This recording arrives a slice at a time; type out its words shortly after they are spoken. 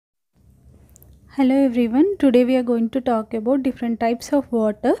Hello everyone, today we are going to talk about different types of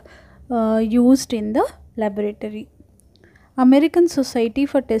water used in the laboratory. American Society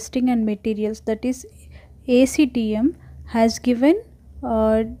for Testing and Materials, that is ACTM, has given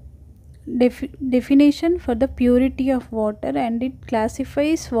definition for the purity of water, and it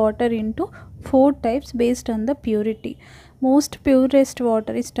classifies water into 4 types based on the purity. Most purest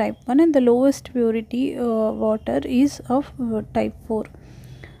water is type 1 and the lowest purity water is of type 4.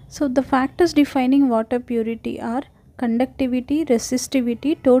 So the factors defining water purity are conductivity,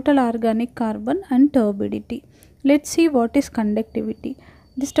 resistivity, total organic carbon and turbidity. Let's see what is conductivity.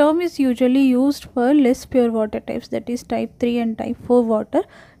 This term is usually used for less pure water types, that is type 3 and type 4 water.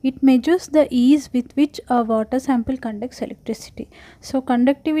 It measures the ease with which a water sample conducts electricity. So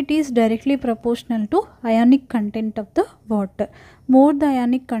conductivity is directly proportional to ionic content of the water. More the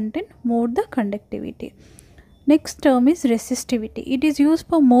ionic content, more the conductivity. Next term is resistivity. It is used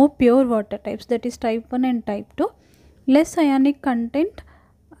for more pure water types, that is type 1 and type 2. Lesser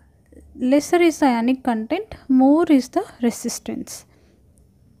is ionic content, more is the resistance.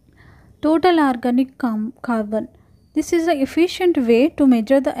 Total organic carbon. This is an efficient way to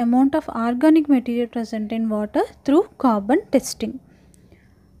measure the amount of organic material present in water through carbon testing.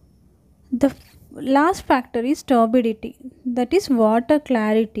 The last factor is turbidity, that is water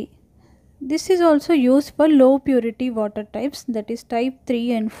clarity. This is also used for low purity water types, that is type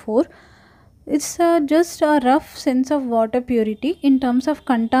 3 and 4. It's just a rough sense of water purity in terms of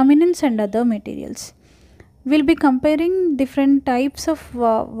contaminants and other materials. We'll be comparing different types of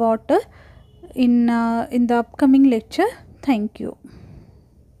water in the upcoming lecture. Thank you.